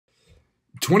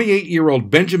28-year-old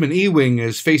Benjamin Ewing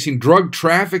is facing drug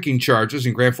trafficking charges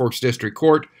in Grand Forks District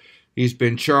Court. He's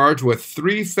been charged with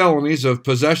 3 felonies of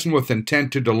possession with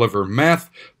intent to deliver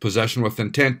meth, possession with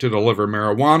intent to deliver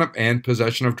marijuana, and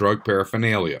possession of drug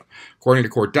paraphernalia. According to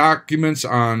court documents,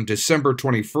 on December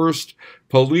 21st,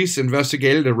 police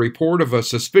investigated a report of a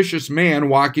suspicious man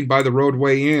walking by the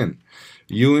roadway inn.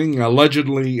 Ewing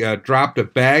allegedly dropped a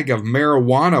bag of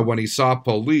marijuana when he saw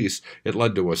police. It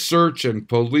led to a search, and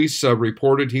police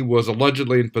reported he was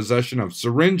allegedly in possession of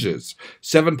syringes,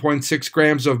 7.6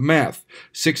 grams of meth,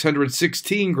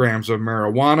 616 grams of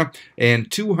marijuana, and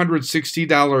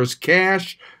 $260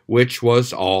 cash, which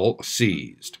was all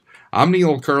seized. I'm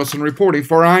Neil Carlson reporting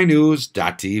for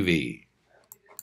iNewZ.TV.